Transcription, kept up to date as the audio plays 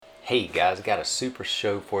Hey guys, I got a super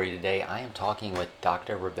show for you today. I am talking with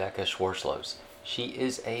Dr. Rebecca Schwarzlos. She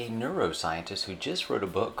is a neuroscientist who just wrote a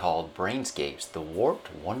book called Brainscapes, the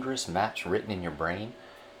warped, wondrous maps written in your brain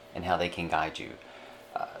and how they can guide you.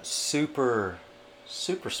 Super,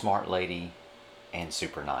 super smart lady and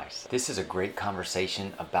super nice. This is a great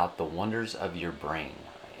conversation about the wonders of your brain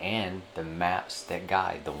and the maps that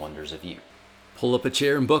guide the wonders of you. Pull up a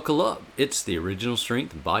chair and buckle up. It's the Original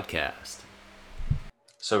Strength Podcast.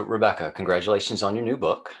 So, Rebecca, congratulations on your new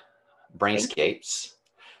book, Thank you. Brainscapes.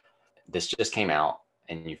 This just came out,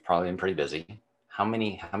 and you've probably been pretty busy. How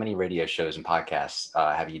many radio shows and podcasts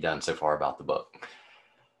have you done so far about the book?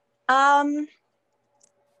 Um,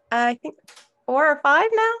 I think 4 or 5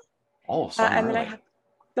 now. Oh, starting And then I early. have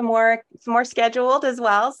some more scheduled as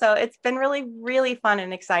well. So it's been really, really fun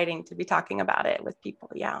and exciting to be talking about it with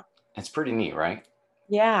people. Yeah. It's pretty neat, right?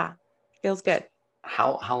 Yeah. Feels good.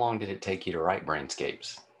 How long did it take you to write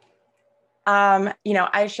Brainscapes?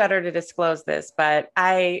 I shudder to disclose this, but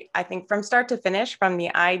I think from start to finish, from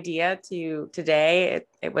the idea to today,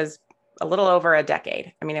 it was a little over a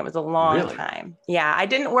decade. I mean, it was a long Really? time. Yeah, I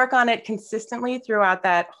didn't work on it consistently throughout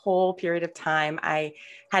that whole period of time. I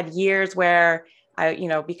had years where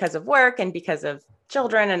because of work and because of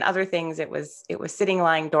children and other things, it was sitting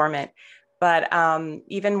lying dormant. But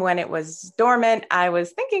even when it was dormant, I was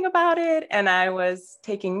thinking about it and I was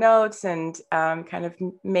taking notes and kind of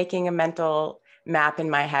making a mental map in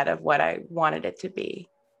my head of what I wanted it to be.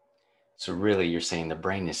 So really, you're saying the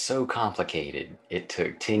brain is so complicated, it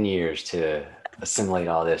took 10 years to assimilate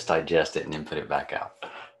all this, digest it, and then put it back out.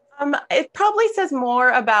 It probably says more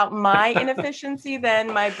about my inefficiency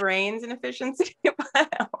than my brain's inefficiency.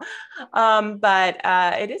 But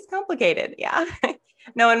it is complicated. Yeah.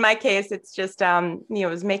 No, in my case, it's just, it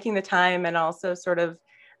was making the time and also sort of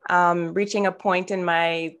reaching a point in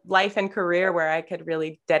my life and career where I could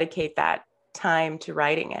really dedicate that time to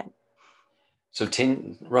writing it. So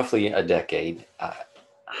 10, roughly a decade.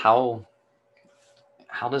 How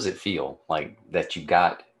how does it feel like that you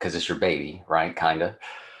got, because it's your baby, right? Kind of,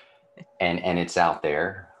 and it's out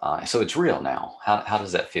there, so it's real now. How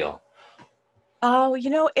does that feel? Oh,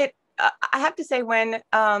 I have to say when,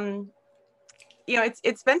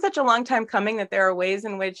 it's been such a long time coming that there are ways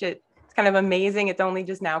in which it's kind of amazing. It's only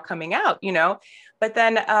just now coming out. But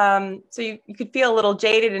then, so you could feel a little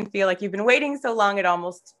jaded and feel like you've been waiting so long.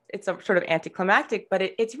 It's a sort of anticlimactic, but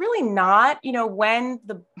it's really not,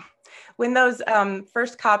 when those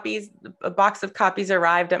first copies, a box of copies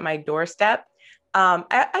arrived at my doorstep,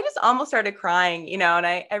 I just almost started crying, and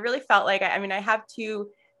I really felt like, I have two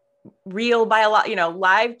real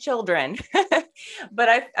live children.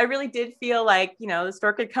 But I really did feel like, the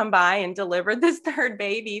store could come by and deliver this third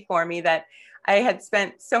baby for me that I had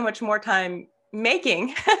spent so much more time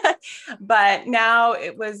making. But now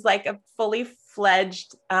it was like a fully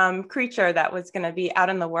fledged creature that was going to be out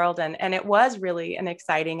in the world. And it was really an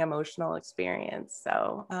exciting emotional experience.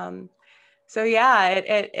 So yeah,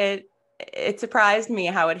 it surprised me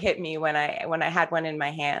how it hit me when I had one in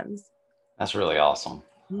my hands. That's really awesome.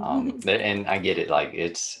 And I get it. Like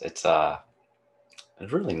there's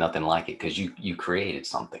really nothing like it, because you created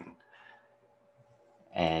something,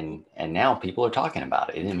 and now people are talking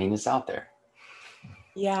about it. I mean, it's out there.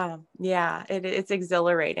 Yeah, it's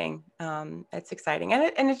exhilarating. It's exciting,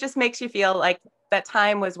 and it just makes you feel like that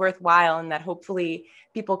time was worthwhile, and that hopefully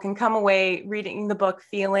people can come away reading the book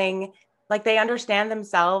feeling like they understand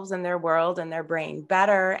themselves and their world and their brain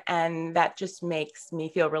better, and that just makes me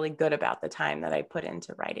feel really good about the time that I put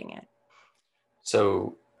into writing it.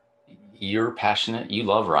 So you're passionate. You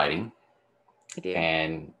love writing, I do.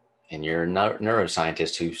 and you're a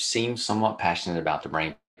neuroscientist who seems somewhat passionate about the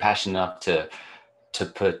brain, passionate enough to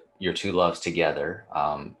put your two loves together,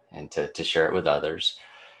 and to share it with others.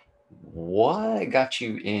 What got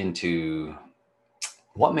you into,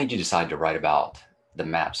 what made you decide to write about the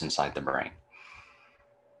maps inside the brain?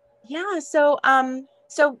 Yeah. So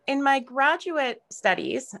in my graduate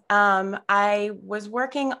studies, I was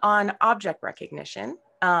working on object recognition.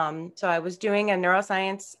 So I was doing a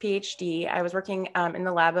neuroscience PhD. I was working in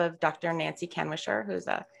the lab of Dr. Nancy Kenwisher, who's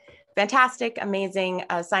a fantastic, amazing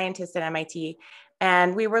scientist at MIT.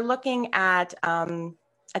 And we were looking at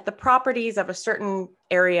the properties of a certain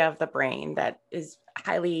area of the brain that is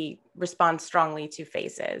highly responds strongly to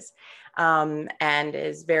faces, and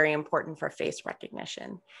is very important for face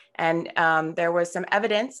recognition. And there was some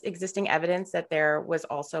existing evidence that there was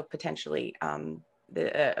also potentially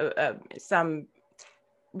some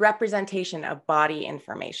representation of body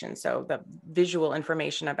information. So the visual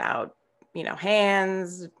information about,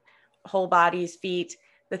 hands, whole bodies, feet,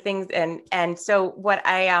 the things. And so what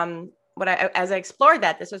as I explored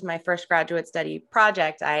that, this was my first graduate study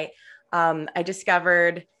project. I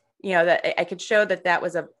discovered, that I could show that that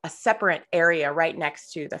was a separate area right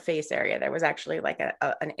next to the face area. There was actually like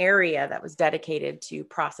an area that was dedicated to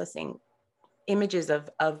processing images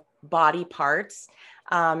of body parts,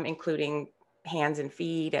 including hands and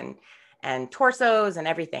feet and torsos and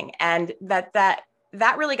everything. And that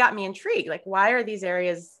really got me intrigued. Like, why are these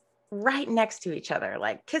areas right next to each other,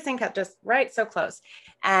 like kissing cup, just right so close?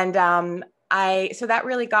 And so that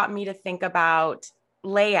really got me to think about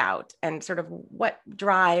layout and sort of what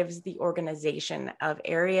drives the organization of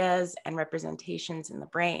areas and representations in the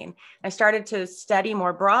brain. I started to study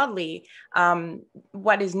more broadly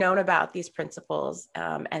what is known about these principles,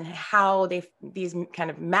 and how these kind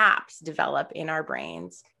of maps develop in our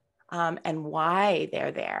brains, and why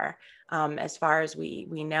they're there, as far as we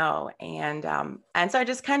know. And so I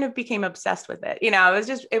just kind of became obsessed with it.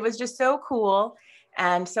 It was just so cool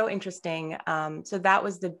and so interesting. So that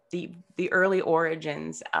was the early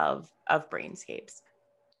origins of Brainscapes.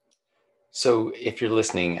 So if you're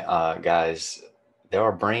listening, guys, there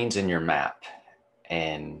are brains in your map,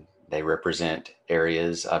 and they represent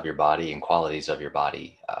areas of your body and qualities of your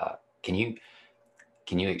body. Can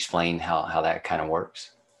you explain how that kind of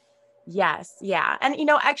works? Yes, yeah. And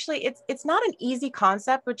actually it's not an easy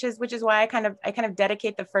concept, which is why I kind of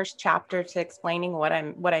dedicate the first chapter to explaining what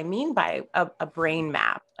I mean by a brain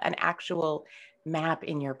map, an actual map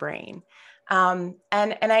in your brain. And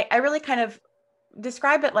I really kind of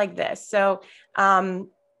describe it like this. So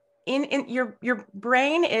in your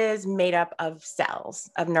brain is made up of cells,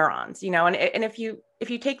 of neurons, and if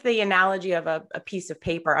you take the analogy of a piece of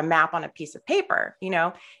paper, a map on a piece of paper,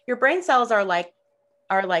 your brain cells are like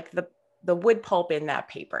the wood pulp in that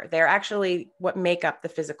paper. They're actually what make up the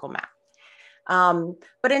physical map.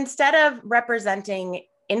 But instead of representing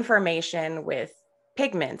information with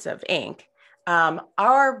pigments of ink,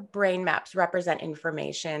 our brain maps represent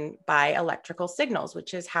information by electrical signals,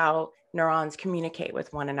 which is how neurons communicate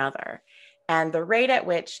with one another. And the rate at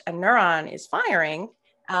which a neuron is firing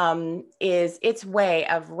is its way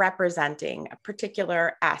of representing a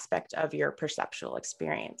particular aspect of your perceptual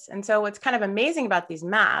experience. And so what's kind of amazing about these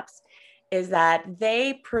maps is that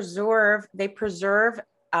they preserve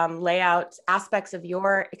layout aspects of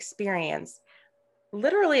your experience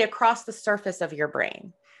literally across the surface of your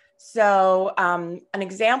brain. So an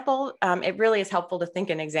example, it really is helpful to think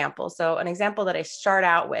in examples. So an example that I start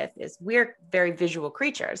out with is we're very visual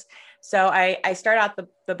creatures. So I start out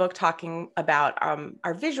the book talking about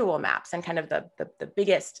our visual maps and kind of the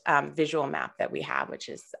biggest visual map that we have, which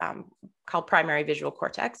is called primary visual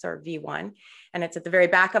cortex, or V1. And it's at the very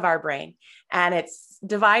back of our brain. And it's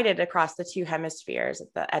divided across the two hemispheres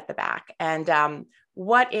at the back. And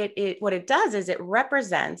what it does is it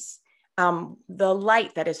represents the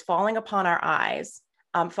light that is falling upon our eyes,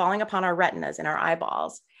 falling upon our retinas and our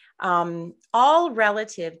eyeballs, all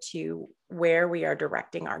relative to where we are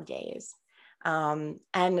directing our gaze.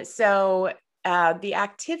 And so the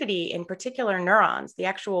activity in particular neurons, the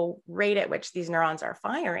actual rate at which these neurons are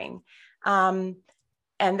firing, and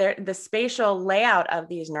the spatial layout of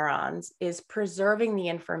these neurons is preserving the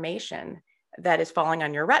information that is falling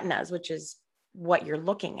on your retinas, which is what you're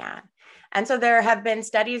looking at. And so there have been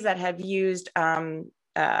studies that have used kind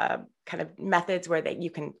of methods where you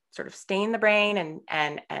can sort of stain the brain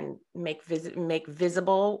and make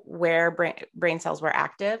visible where brain cells were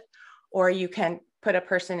active, or you can put a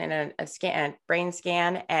person in a brain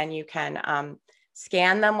scan, and you can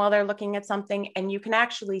scan them while they're looking at something, and you can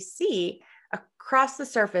actually see across the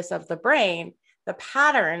surface of the brain the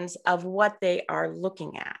patterns of what they are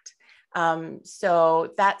looking at.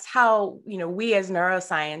 So that's how, we as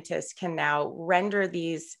neuroscientists can now render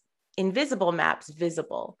these invisible maps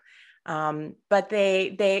visible. But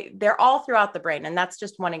they're all throughout the brain. And that's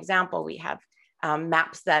just one example. We have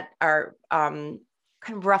maps that are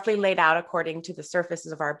kind of roughly laid out according to the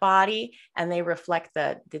surfaces of our body, and they reflect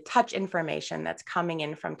the touch information that's coming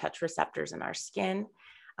in from touch receptors in our skin.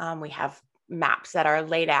 We have maps that are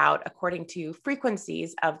laid out according to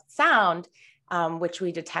frequencies of sound, which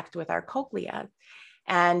we detect with our cochlea.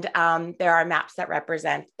 And there are maps that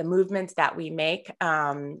represent the movements that we make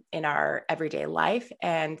in our everyday life.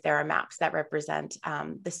 And there are maps that represent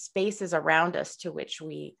the spaces around us to which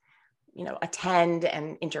we, attend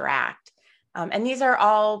and interact. And these are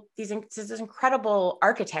all this incredible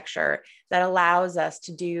architecture that allows us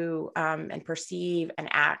to do and perceive and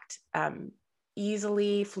act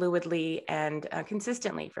easily, fluidly, and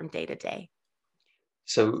consistently from day to day.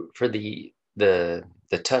 So for the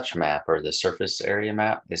touch map, or the surface area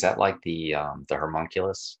map, is that like the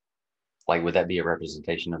homunculus? Like, would that be a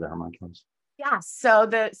representation of the homunculus? Yeah.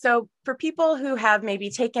 So for people who have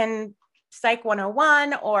maybe taken Psych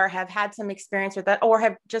 101 or have had some experience with that, or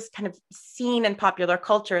have just kind of seen in popular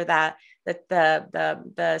culture that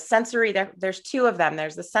the sensory, there's two of them.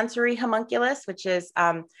 There's the sensory homunculus, which is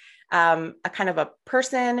a kind of a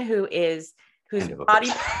person whose body,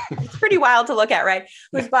 it's pretty wild to look at, right?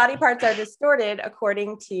 Whose body parts are distorted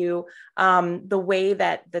according to the way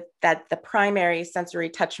that the primary sensory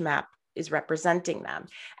touch map is representing them.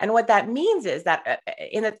 And what that means is that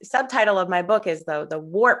in the subtitle of my book is the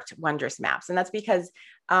warped wondrous maps. And that's because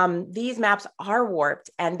these maps are warped,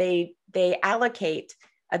 and they allocate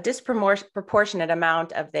a disproportionate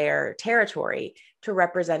amount of their territory to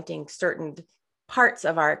representing certain parts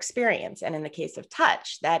of our experience. And in the case of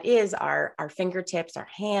touch, that is our fingertips, our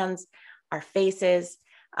hands, our faces.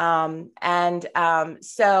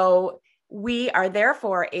 So we are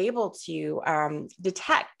therefore able to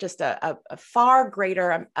detect just a far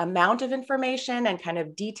greater amount of information and kind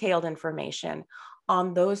of detailed information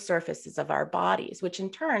on those surfaces of our bodies, which in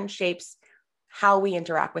turn shapes how we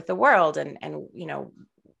interact with the world. And you know,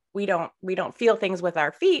 we don't feel things with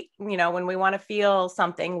our feet. You know, when we want to feel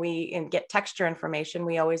something, and get texture information,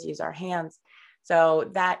 we always use our hands. So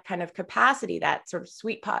that kind of capacity, that sort of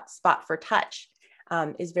sweet spot for touch,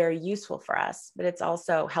 is very useful for us, but it's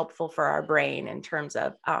also helpful for our brain in terms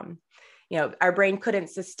of, you know, our brain couldn't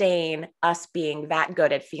sustain us being that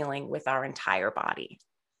good at feeling with our entire body.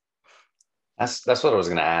 That's what I was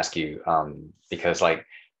going to ask you, because like,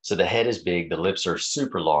 so the head is big, the lips are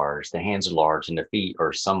super large, the hands are large, and the feet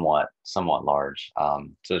are somewhat large.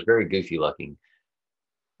 So it's very goofy looking.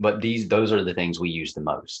 But those are the things we use the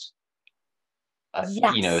most.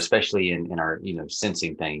 Yes. You know, especially in our, you know,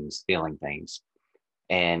 sensing things, feeling things.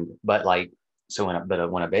 But like, so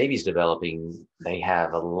when a baby's developing, they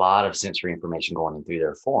have a lot of sensory information going in through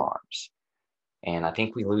their forearms. And I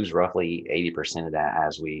think we lose roughly 80% of that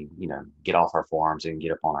as we, you know, get off our forearms and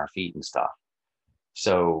get up on our feet and stuff.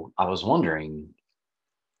 So I was wondering,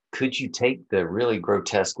 could you take the really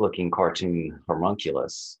grotesque looking cartoon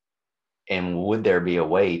homunculus, and would there be a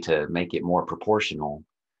way to make it more proportional,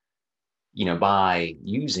 you know, by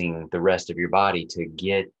using the rest of your body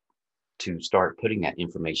to start putting that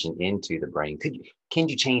information into the brain? Can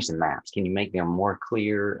you change the maps? Can you make them more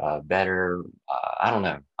clear, better? I don't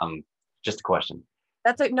know. Just a question.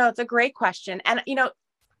 It's a great question. And, you know,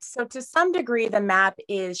 so to some degree, the map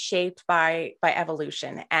is shaped by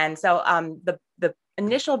evolution. And so the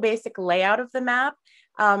initial basic layout of the map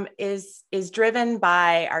is driven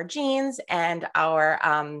by our genes and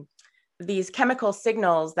our these chemical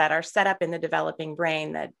signals that are set up in the developing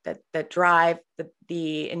brain that drive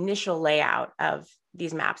the initial layout of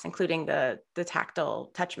these maps, including the tactile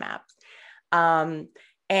touch maps. And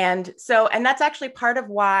that's actually part of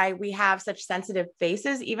why we have such sensitive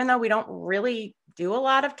faces, even though we don't really do a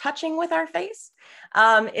lot of touching with our face,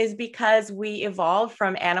 is because we evolved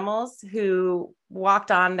from animals who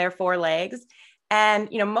walked on their four legs. And,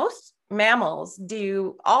 you know, most mammals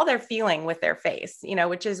do all their feeling with their face, you know,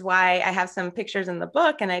 which is why I have some pictures in the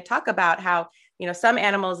book. And I talk about how, you know, some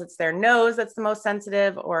animals, it's their nose that's the most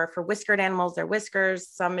sensitive, or for whiskered animals, their whiskers.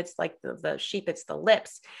 Some it's like the sheep, it's the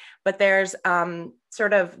lips. But there's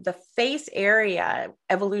sort of the face area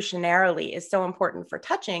evolutionarily is so important for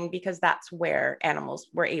touching, because that's where animals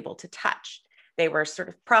were able to touch. They were sort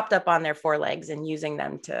of propped up on their forelegs and using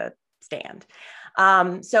them to stand.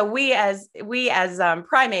 So we as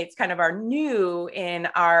primates kind of are new in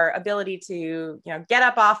our ability to, you know, get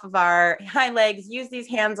up off of our hind legs, use these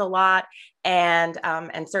hands a lot, and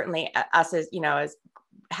certainly us as, you know, as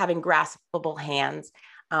having graspable hands,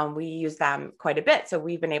 we use them quite a bit. So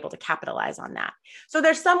we've been able to capitalize on that. So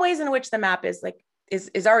there's some ways in which the map is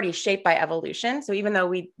already shaped by evolution. So even though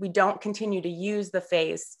we don't continue to use the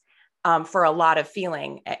face for a lot of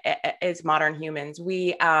feeling as modern humans,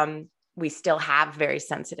 we still have very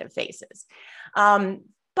sensitive faces.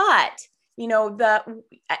 But, you know,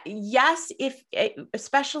 yes,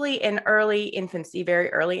 especially in early infancy, very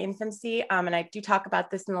early infancy, and I do talk about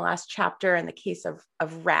this in the last chapter in the case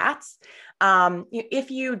of rats,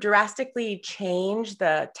 if you drastically change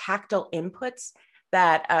the tactile inputs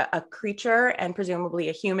that a creature and presumably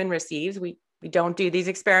a human receives, we don't do these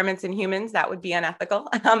experiments in humans, that would be unethical,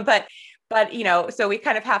 but you know, so we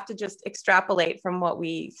kind of have to just extrapolate from what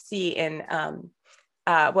we see in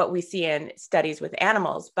studies with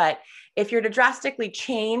animals. But if you're to drastically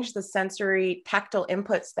change the sensory tactile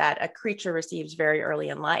inputs that a creature receives very early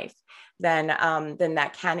in life, then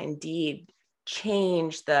that can indeed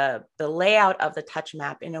change the layout of the touch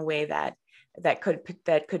map in a way that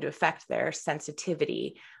could affect their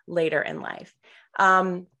sensitivity later in life.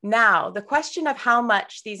 Now, the question of how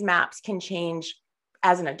much these maps can change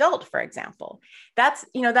as an adult, for example,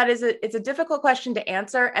 it's a difficult question to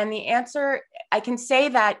answer. And the answer, I can say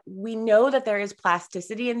that we know that there is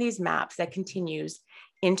plasticity in these maps that continues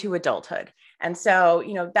into adulthood. And so,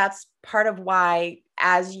 that's part of why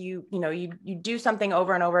as you do something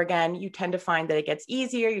over and over again, you tend to find that it gets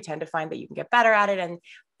easier. You tend to find that you can get better at it. And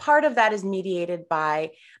part of that is mediated by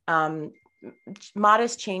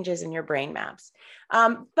modest changes in your brain maps.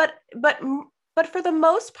 But for the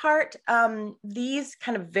most part, these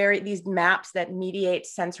maps that mediate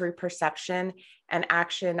sensory perception and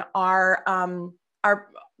action are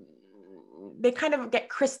they kind of get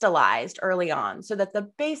crystallized early on, so that the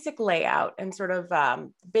basic layout and sort of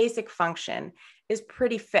basic function is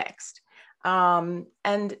pretty fixed.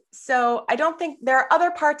 And so I don't think there are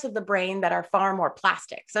other parts of the brain that are far more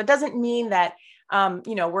plastic. So it doesn't mean that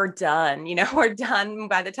we're done, we're done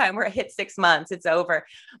by the time we're hit 6 months, it's over.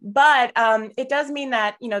 But it does mean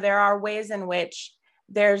that, there are ways in which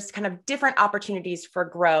there's kind of different opportunities for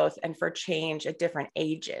growth and for change at different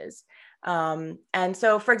ages. And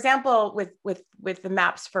so, for example, with the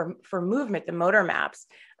maps for movement, the motor maps,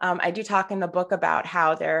 I do talk in the book about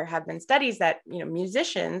how there have been studies that,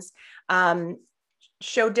 musicians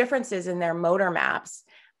show differences in their motor maps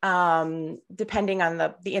depending on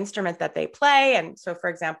the instrument that they play. And so, for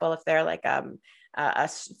example, if they're like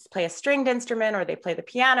play a stringed instrument or they play the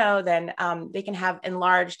piano, then they can have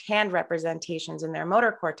enlarged hand representations in their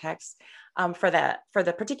motor cortex for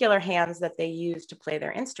the particular hands that they use to play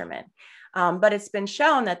their instrument. But it's been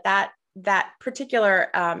shown that particular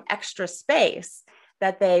extra space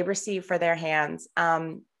that they receive for their hands,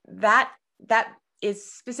 that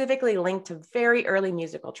is specifically linked to very early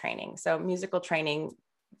musical training. So musical training,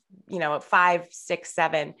 at 5, 6,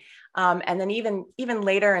 7, and then even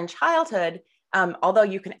later in childhood, although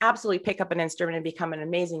you can absolutely pick up an instrument and become an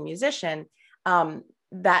amazing musician,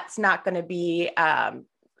 that's not going to be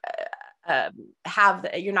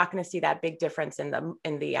you're not going to see that big difference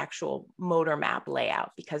in the actual motor map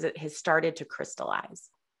layout because it has started to crystallize.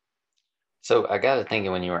 So I got to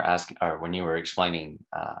thinking when you were asking, or when you were explaining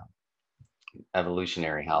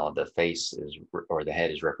evolutionary, how the face is or the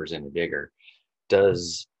head is represented bigger. Do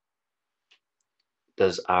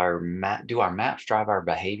our maps drive our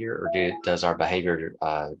behavior, or does our behavior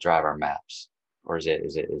drive our maps, or is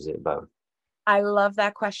it both? I love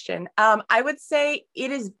that question. I would say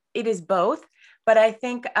it is both, but I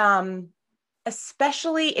think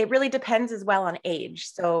especially it really depends as well on age.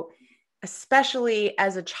 So especially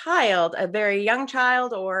as a child, a very young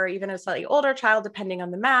child, or even a slightly older child, depending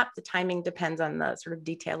on the map, the timing depends on the sort of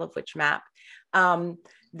detail of which map.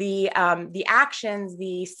 The actions,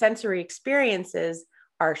 the sensory experiences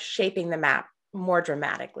are shaping the map more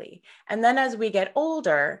dramatically. And then as we get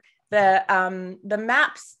older, the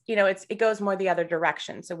maps, it goes more the other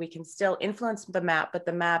direction. So we can still influence the map, but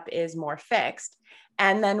the map is more fixed.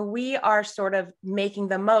 And then we are sort of making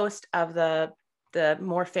the most of the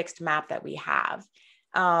more fixed map that we have.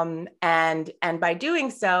 And by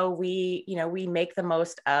doing so, we make the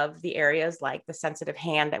most of the areas like the sensitive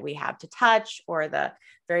hand that we have to touch, or the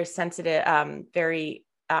very sensitive, very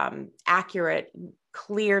accurate,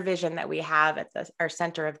 clear vision that we have at our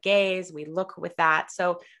center of gaze. We look with that.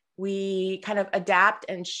 So we kind of adapt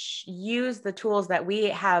and use the tools that we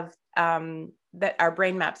have, that our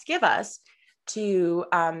brain maps give us, to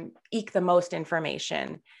eke the most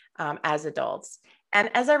information as adults. And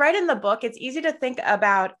as I write in the book, it's easy to think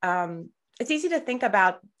about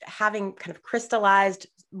having kind of crystallized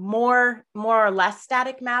more or less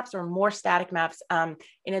static maps, or more static maps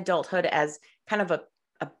in adulthood as kind of a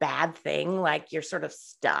bad thing, like you're sort of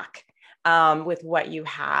stuck with what you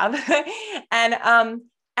have. And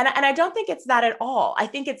I don't think it's that at all. I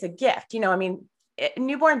think it's a gift.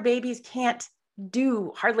 Newborn babies can't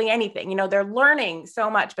do hardly anything. They're learning so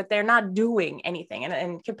much, but they're not doing anything.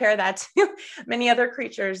 And compare that to many other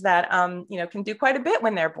creatures that can do quite a bit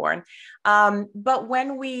when they're born. But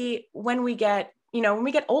when we get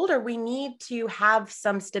older, we need to have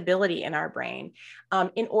some stability in our brain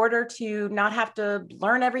in order to not have to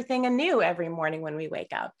learn everything anew every morning when we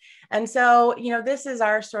wake up. And so, this is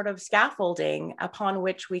our sort of scaffolding upon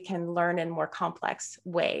which we can learn in more complex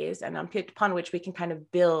ways, and upon which we can kind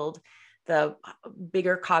of build the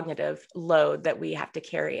bigger cognitive load that we have to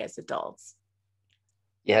carry as adults.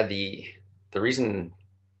 Yeah, the reason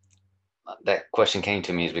that question came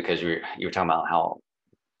to me is because you were talking about how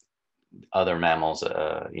other mammals,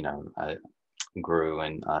 grew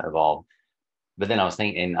and evolved. But then I was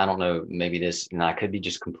thinking, and I don't know, maybe this, and I could be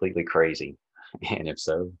just completely crazy, and if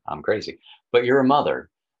so, I'm crazy. But you're a mother,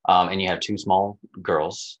 and you have 2 small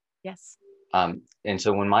girls. Yes. And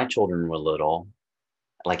so when my children were little,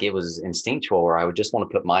 like it was instinctual where I would just want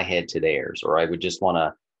to put my head to theirs, or I would just want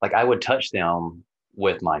to, like, I would touch them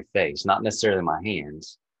with my face, not necessarily my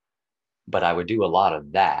hands, but I would do a lot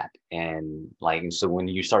of that. And like, and so when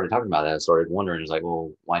you started talking about that, I started wondering, it's like,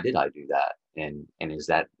 well, why did I do that? And is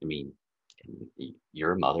that, I mean,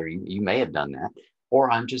 you're a mother, you may have done that,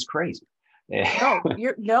 or I'm just crazy.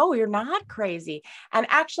 No, you're not crazy. And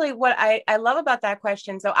actually what I love about that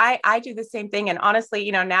question, so I do the same thing. And honestly,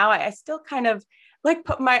 now I still kind of like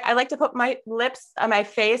I like to put my lips on my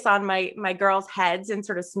face on my girls' heads and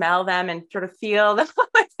sort of smell them and sort of feel them on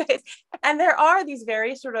my face. And there are these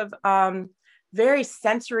very sort of very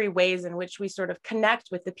sensory ways in which we sort of connect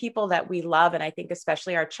with the people that we love. And I think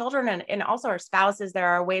especially our children and also our spouses, there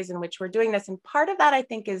are ways in which we're doing this. And part of that, I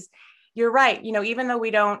think, is you're right. Even though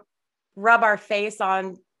we don't rub our face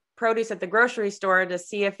on produce at the grocery store to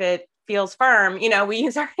see if it feels firm, we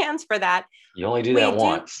use our hands for that. You only do that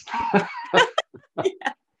once.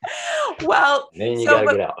 Yeah. Well, then you got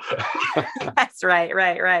to get out. That's right.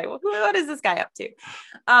 What is this guy up to?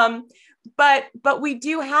 But we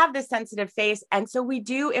do have this sensitive face, and so we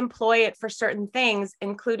do employ it for certain things,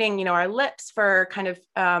 including our lips for kind of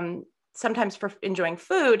sometimes for enjoying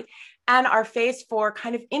food, and our face for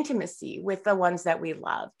kind of intimacy with the ones that we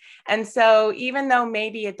love. And so even though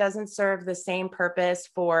maybe it doesn't serve the same purpose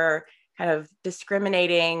for kind of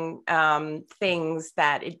discriminating things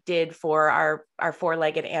that it did for our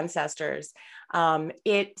four-legged ancestors,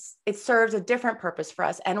 it serves a different purpose for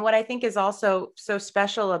us. And what I think is also so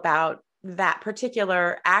special about that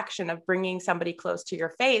particular action of bringing somebody close to your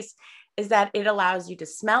face is that it allows you to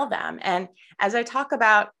smell them. And as I talk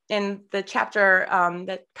about in the chapter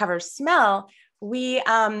that covers smell, we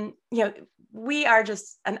are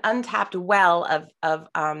just an untapped well of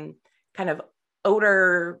kind of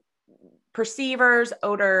odor perceivers,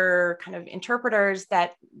 odor kind of interpreters,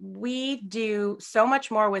 that we do so much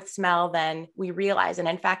more with smell than we realize. And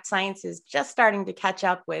in fact, science is just starting to catch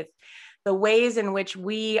up with the ways in which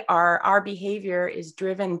our behavior is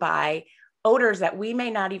driven by odors that we may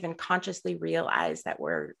not even consciously realize that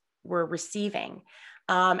we're receiving.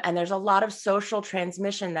 And there's a lot of social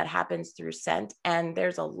transmission that happens through scent, and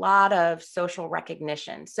there's a lot of social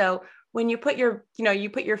recognition. So when you put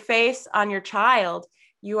your face on your child,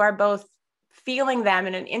 you are both feeling them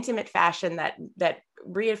in an intimate fashion that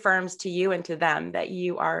reaffirms to you and to them that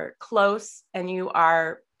you are close and you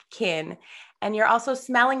are kin. And you're also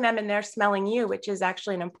smelling them and they're smelling you, which is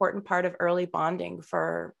actually an important part of early bonding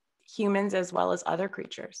for humans as well as other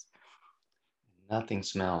creatures. Nothing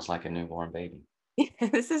smells like a newborn baby.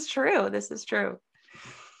 This is true.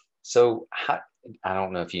 So I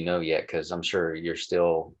don't know if you know yet, because I'm sure you're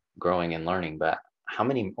still growing and learning, but how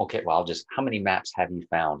many maps have you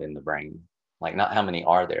found in the brain? Like, not how many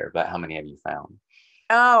are there, but how many have you found?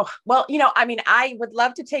 Oh, well, I mean, I would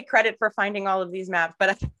love to take credit for finding all of these maps,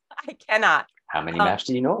 but I cannot. How many maps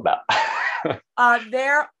do you know about?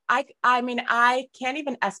 I mean, I can't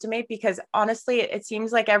even estimate, because honestly, it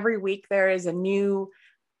seems like every week there is a new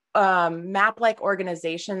map-like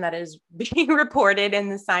organization that is being reported in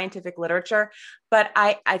the scientific literature. But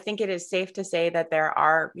I think it is safe to say that there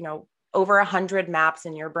are, over 100 maps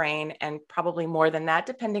in your brain, and probably more than that,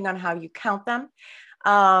 depending on how you count them.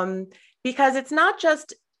 Because it's not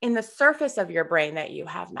just in the surface of your brain that you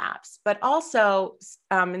have maps, but also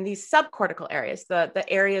in these subcortical areas, the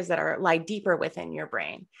areas that lie deeper within your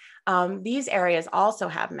brain. These areas also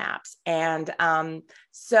have maps. And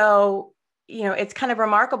so it's kind of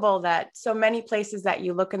remarkable that so many places that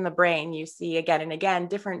you look in the brain, you see again and again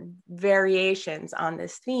different variations on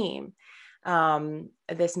this theme,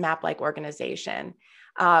 this map-like organization.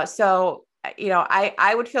 So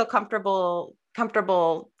I would feel comfortable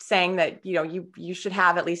saying that you should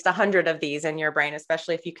have at least 100 of these in your brain,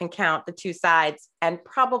 especially if you can count the two sides, and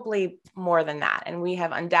probably more than that. And we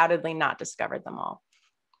have undoubtedly not discovered them all.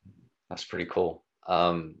 That's pretty cool.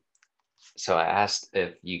 So I asked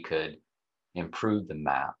if you could improve the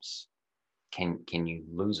maps. Can you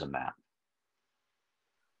lose a map?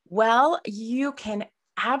 Well, you can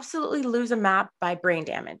absolutely lose a map by brain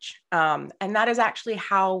damage. And that is actually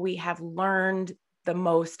how we have learned the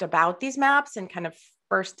most about these maps and kind of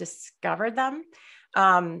first discovered them.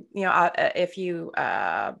 If you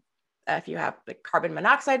have the carbon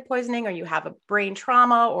monoxide poisoning, or you have a brain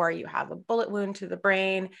trauma, or you have a bullet wound to the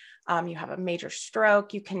brain, you have a major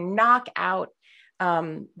stroke, you can knock out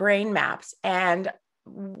brain maps. And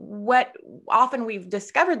what often we've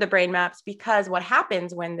discovered the brain maps, because what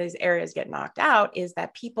happens when these areas get knocked out is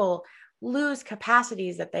that people lose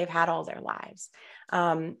capacities that they've had all their lives.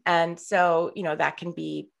 And so, that can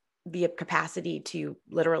be the capacity to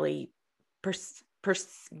literally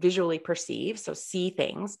visually perceive, so see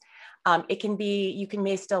things. It can be,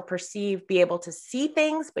 may still be able to see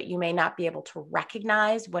things, but you may not be able to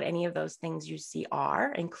recognize what any of those things you see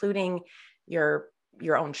are, including your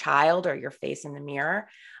own child or your face in the mirror.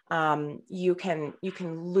 You can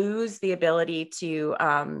lose the ability to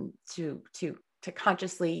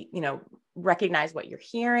consciously, recognize what you're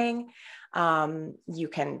hearing. You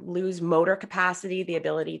can lose motor capacity, the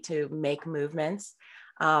ability to make movements.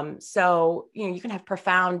 So, you can have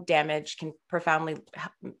profound damage, can profoundly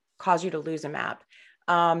cause you to lose a map.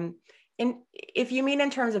 And if you mean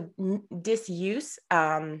in terms of disuse,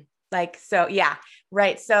 yeah,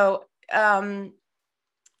 right. So,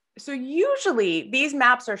 so usually these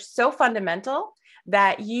maps are so fundamental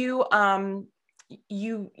that you don't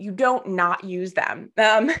not use them.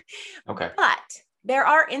 Okay. But there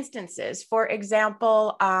are instances, for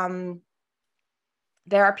example,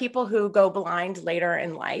 there are people who go blind later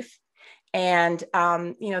in life, and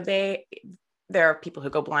there are people who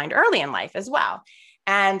go blind early in life as well.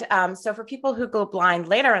 And so for people who go blind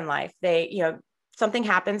later in life, something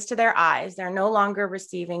happens to their eyes. They're no longer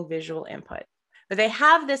receiving visual input, but they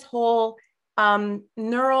have this whole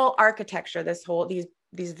neural architecture,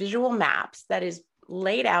 these visual maps that is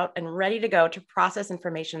laid out and ready to go to process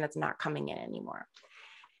information that's not coming in anymore.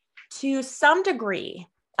 To some degree,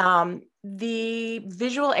 the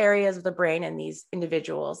visual areas of the brain in these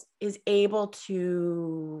individuals is able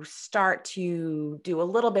to start to do a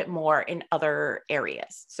little bit more in other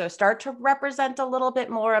areas. So start to represent a little bit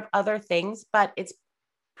more of other things, but it's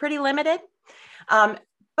pretty limited.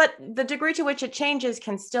 But the degree to which it changes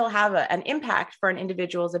can still have an impact for an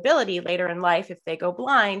individual's ability later in life, if they go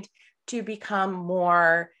blind, to become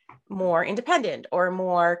more independent or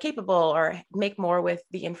more capable or make more with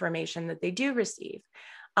the information that they do receive.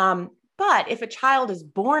 But if a child is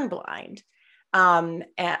born blind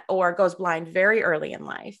or goes blind very early in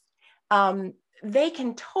life, they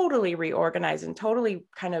can totally reorganize and totally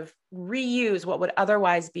kind of reuse what would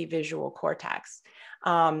otherwise be visual cortex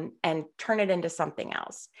and turn it into something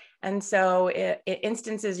else. And so in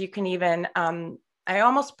instances, you can even, I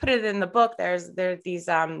almost put it in the book, there's these,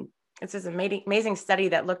 it's this amazing study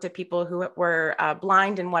that looked at people who were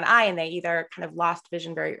blind in one eye, and they either kind of lost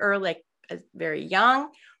vision very early, like very young,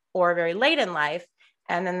 or very late in life.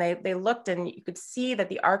 And then they looked, and you could see that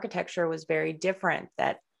the architecture was very different,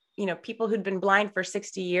 that, people who'd been blind for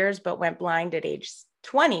 60 years, but went blind at age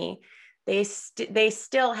 20, they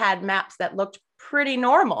still had maps that looked pretty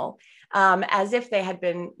normal, as if they had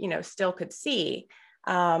been, still could see.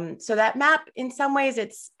 So that map, in some ways,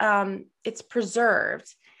 it's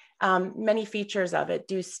preserved. Many features of it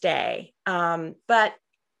do stay. But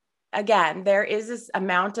again, there is this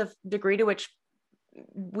amount of degree to which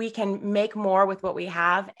we can make more with what we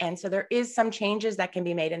have. And so there is some changes that can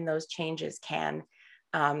be made, and those changes can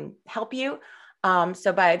help you.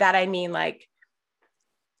 So by that, I mean, like,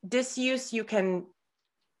 disuse, you're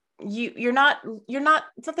not,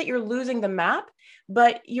 it's not that you're losing the map,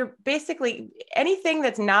 but you're basically, anything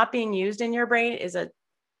that's not being used in your brain is a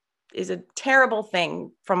terrible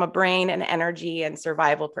thing from a brain and energy and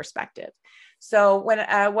survival perspective. So what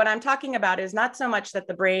I'm talking about is not so much that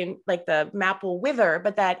the brain, like the map will wither,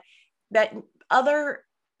 but that other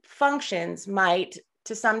functions might,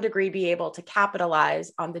 to some degree, be able to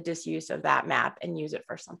capitalize on the disuse of that map and use it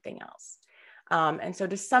for something else. And so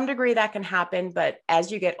to some degree that can happen, but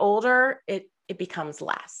as you get older, it becomes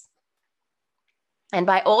less. And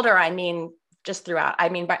by older, I mean just throughout. I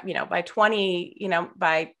mean, by 20,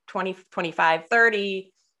 by 20, 25,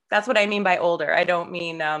 30, that's what I mean by older. I don't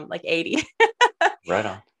mean like 80. Right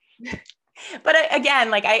on. But again,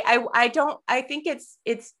 like I think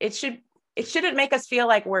it shouldn't make us feel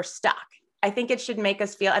like we're stuck. I think it should make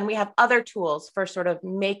us feel, and we have other tools for sort of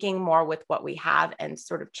making more with what we have and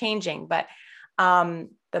sort of changing. But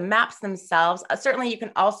the maps themselves, certainly you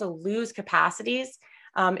can also lose capacities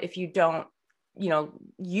if you don't,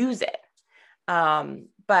 use it.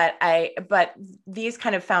 But these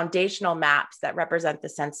kind of foundational maps that represent the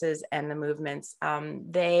senses and the movements,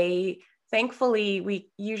 thankfully, we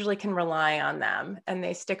usually can rely on them, and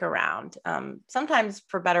they stick around, sometimes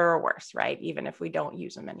for better or worse, right? Even if we don't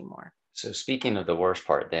use them anymore. So speaking of the worst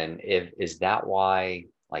part, then, is that why,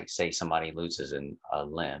 like, say somebody loses a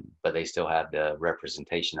limb, but they still have the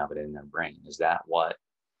representation of it in their brain? Is that what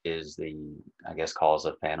is the, I guess, cause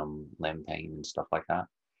of phantom limb pain and stuff like that?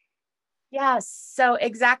 Yes. So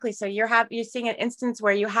exactly. So you're seeing an instance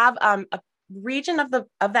where you have a region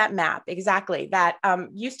of that map, exactly, that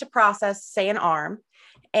used to process, say, an arm,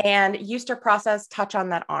 and used to process touch on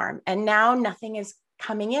that arm, and now nothing is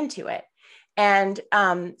coming into it. And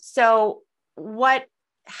so what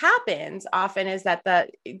happens often is that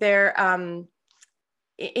they're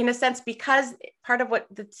in a sense, because part of what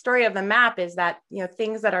the story of the map is that,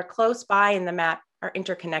 things that are close by in the map are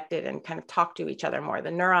interconnected and kind of talk to each other more.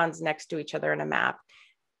 The neurons next to each other in a map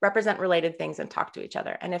represent related things and talk to each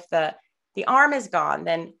other. And if the arm is gone,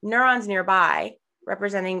 then neurons nearby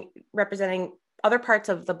representing other parts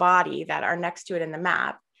of the body that are next to it in the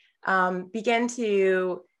map begin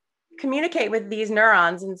to communicate with these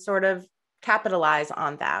neurons and sort of capitalize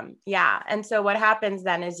on them. Yeah. And so what happens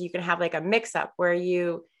then is you can have like a mix up where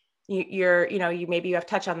you maybe you have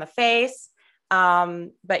touch on the face,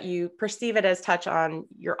 but you perceive it as touch on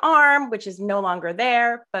your arm, which is no longer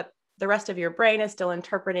there, but the rest of your brain is still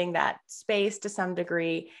interpreting that space to some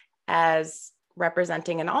degree as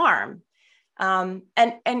representing an arm. And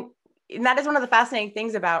that is one of the fascinating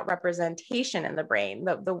things about representation in the brain,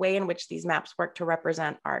 the way in which these maps work to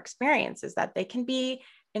represent our experience is that they can be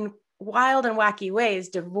in wild and wacky ways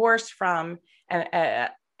divorced from and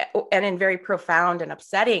in very profound and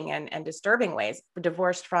upsetting and disturbing ways,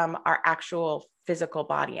 divorced from our actual physical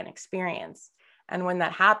body and experience. And when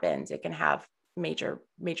that happens, it can have major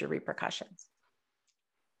repercussions.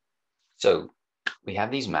 So we have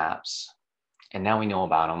these maps, and now we know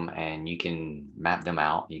about them, and you can map them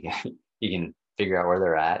out. You can figure out where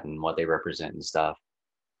they're at and what they represent and stuff.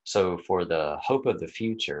 So for the hope of the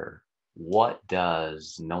future, what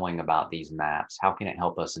does knowing about these maps, how can it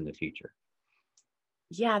help us in the future?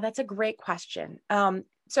 Yeah, that's a great question.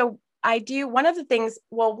 So one of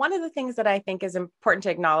the things that I think is important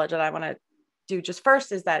to acknowledge that I want to do just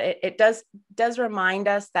first is that it does remind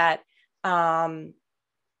us that,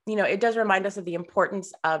 it does remind us of the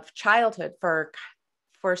importance of childhood for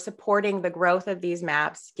supporting the growth of these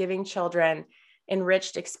maps, giving children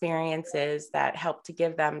enriched experiences that help to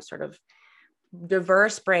give them sort of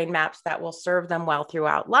diverse brain maps that will serve them well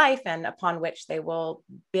throughout life, and upon which they will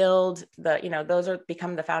build those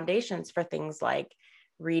become the foundations for things like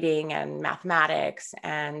reading and mathematics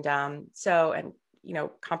and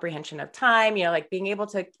comprehension of time, like being able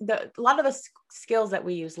to, a lot of the skills that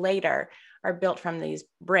we use later are built from these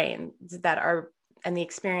brains and the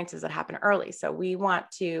experiences that happen early. So we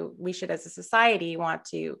should as a society want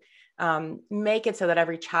to make it so that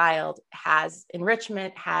every child has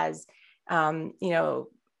enrichment, has a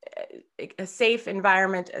safe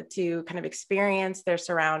environment to kind of experience their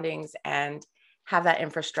surroundings and have that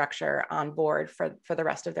infrastructure on board for the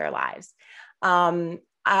rest of their lives. But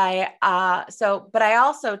I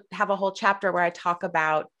also have a whole chapter where I talk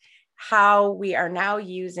about how we are now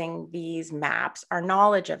using these maps, our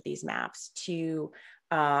knowledge of these maps to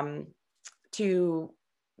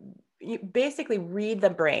basically read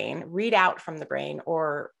out from the brain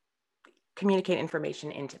or communicate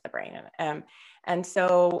information into the brain. And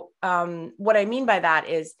so what I mean by that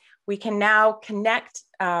is we can now connect,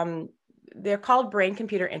 they're called brain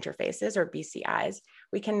computer interfaces or BCIs.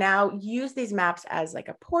 We can now use these maps as like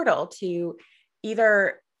a portal to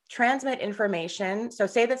either transmit information. So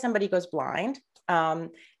say that somebody goes blind, and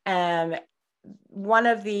in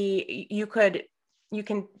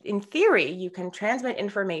theory, you can transmit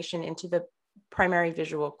information into the primary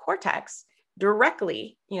visual cortex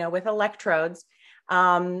directly, with electrodes.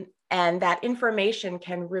 And that information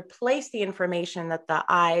can replace the information that the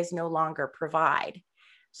eyes no longer provide,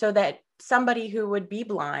 so that somebody who would be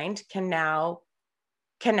blind can now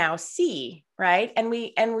see, right? And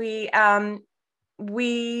we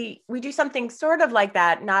do something sort of like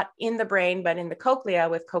that, not in the brain, but in the cochlea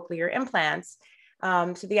with cochlear implants.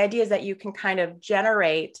 So the idea is that you can kind of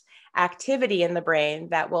generate activity in the brain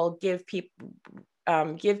that will give people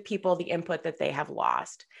the input that they have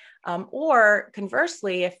lost. Or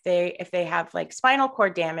conversely, if they have like spinal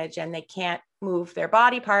cord damage and they can't move their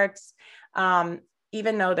body parts,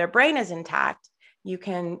 even though their brain is intact, you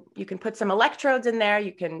can put some electrodes in there,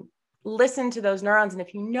 you can listen to those neurons. And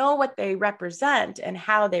if you know what they represent and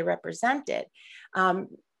how they represent it, a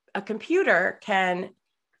computer can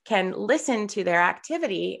listen to their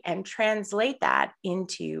activity and translate that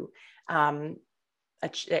into a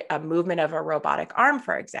movement of a robotic arm,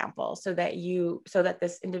 for example, so that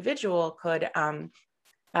this individual could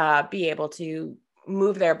be able to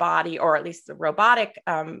move their body, or at least the robotic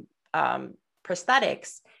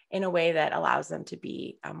prosthetics, in a way that allows them to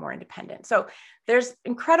be more independent. So there's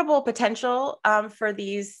incredible potential for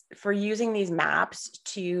using these maps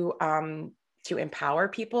to empower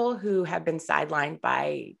people who have been sidelined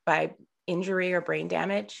by injury or brain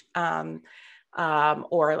damage, or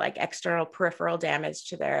like external peripheral damage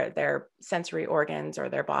to their sensory organs or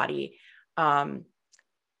their body.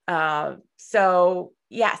 So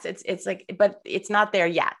yes, it's like, but it's not there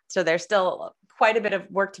yet. So there's still quite a bit of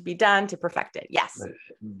work to be done to perfect it. Yes.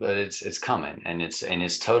 But it's coming, and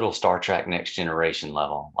it's total Star Trek Next Generation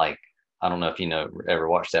level. Like, I don't know if you know ever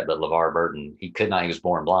watched that, but LeVar Burton, he was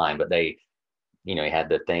born blind, but they, he had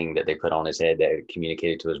the thing that they put on his head that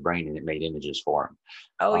communicated to his brain and it made images for him.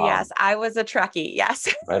 Oh, yes. I was a Trekkie.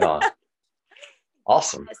 Yes. Right on.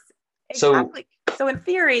 Awesome. Yes, So exactly. So in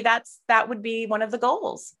theory, that would be one of the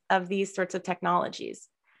goals of these sorts of technologies.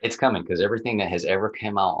 it's coming because everything that has ever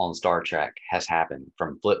come out on Star Trek has happened,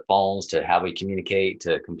 from flip phones to how we communicate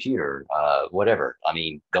to computer, whatever. I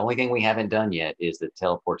mean, the only thing we haven't done yet is the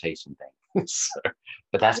teleportation thing. So,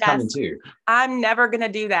 but that's coming Yes, too. I'm never going to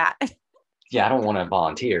do that. Yeah, I don't want to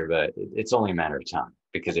volunteer, but it's only a matter of time,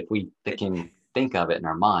 because if we can think of it in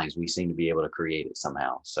our minds, we seem to be able to create it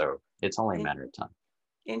somehow. So it's only a matter of time.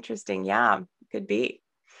 Interesting. Yeah, could be.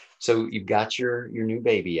 So you've got your new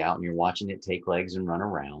baby out and you're watching it take legs and run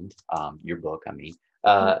around. Your book, I mean.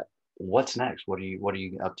 What's next? What are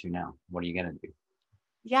you up to now? What are you gonna do?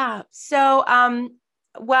 Yeah. So,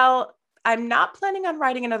 well, I'm not planning on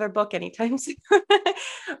writing another book anytime soon.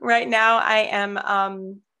 Right now, I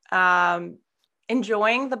am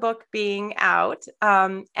enjoying the book being out,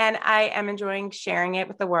 and I am enjoying sharing it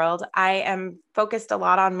with the world. I am focused a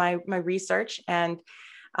lot on my research and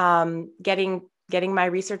getting my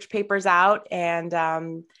research papers out.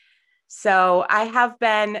 And so I have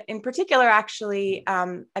been, in particular, actually,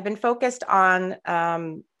 I've been focused on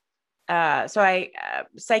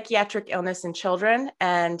psychiatric illness in children,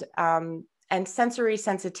 and sensory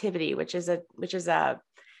sensitivity, which is a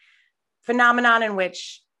phenomenon in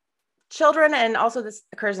which children, and also this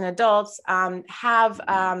occurs in adults, have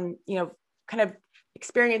kind of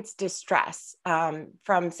experience distress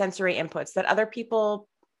from sensory inputs that other people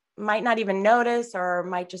might not even notice or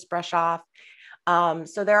might just brush off.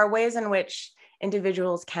 So there are ways in which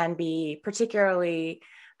individuals can be particularly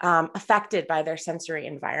affected by their sensory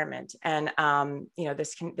environment. And,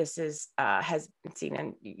 this has been seen,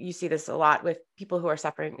 and you see this a lot with people who are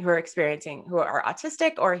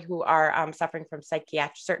autistic, or who are suffering from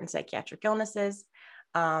certain psychiatric illnesses.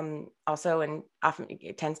 Also, and often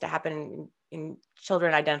it tends to happen in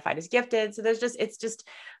children identified as gifted. So it's just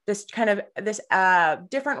this kind of this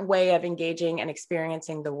different way of engaging and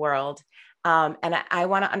experiencing the world. And I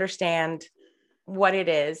want to understand what it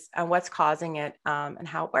is and what's causing it, and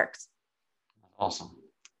how it works. Awesome.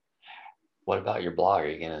 What about your blog? Are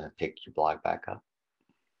you going to pick your blog back up?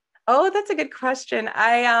 Oh, that's a good question.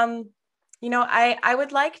 I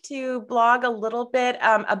would like to blog a little bit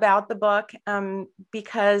about the book,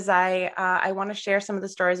 because I want to share some of the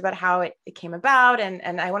stories about how it came about,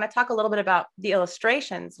 and I want to talk a little bit about the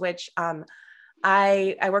illustrations, which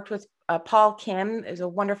I worked with Paul Kim, is a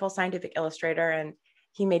wonderful scientific illustrator, and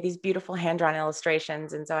he made these beautiful hand-drawn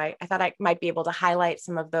illustrations. And so I thought I might be able to highlight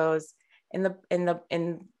some of those in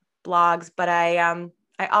blogs. But I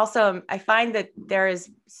find that there is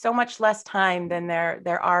so much less time than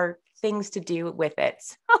there are things to do with it.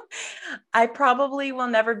 So I probably will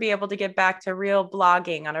never be able to get back to real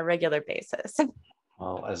blogging on a regular basis.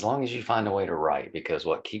 Well, as long as you find a way to write, because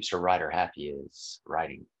what keeps a writer happy is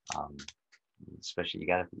writing. Especially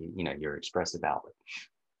you're expressive outlet.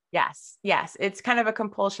 Yes. It's kind of a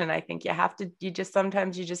compulsion. I think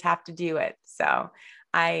sometimes you just have to do it. So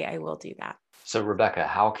I will do that. So Rebecca,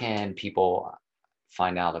 how can people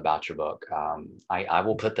find out about your book? I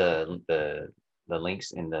will put the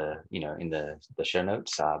links in the show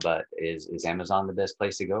notes, but is Amazon the best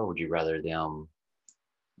place to go, or would you rather them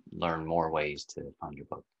learn more ways to find your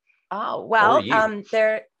book? Oh, well,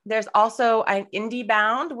 there's also an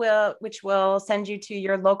IndieBound, which will send you to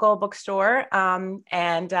your local bookstore.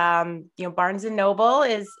 And Barnes and Noble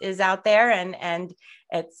is out there, and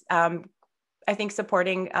it's I think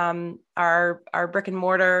supporting our brick and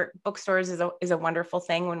mortar bookstores is a wonderful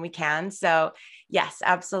thing when we can. So yes,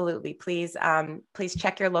 absolutely. Please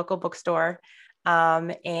check your local bookstore.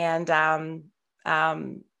 And I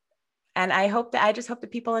just hope that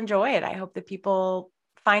people enjoy it. I hope that people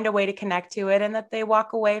find a way to connect to it, and that they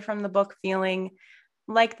walk away from the book feeling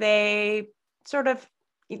like they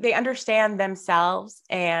understand themselves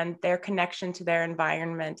and their connection to their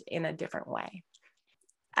environment in a different way.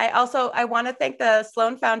 I want to thank the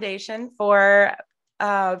Sloan Foundation for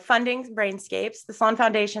funding Brainscapes. The Sloan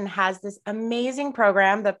Foundation has this amazing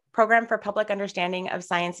program, the Program for Public Understanding of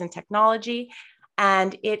Science and Technology.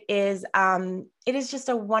 And it is just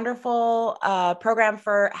a wonderful program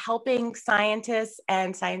for helping scientists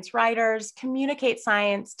and science writers communicate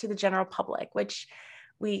science to the general public, which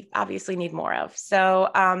we obviously need more of.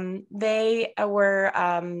 So they were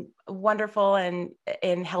wonderful in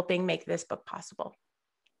helping make this book possible.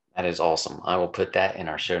 That is awesome. I will put that in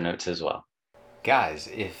our show notes as well. Guys,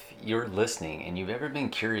 if you're listening and you've ever been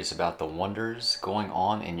curious about the wonders going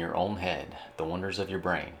on in your own head, the wonders of your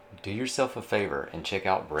brain, do yourself a favor and check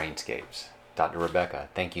out Brainscapes. Dr. Rebecca,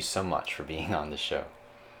 thank you so much for being on the show.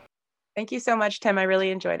 Thank you so much, Tim. I really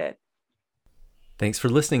enjoyed it. Thanks for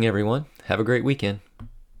listening, everyone. Have a great weekend.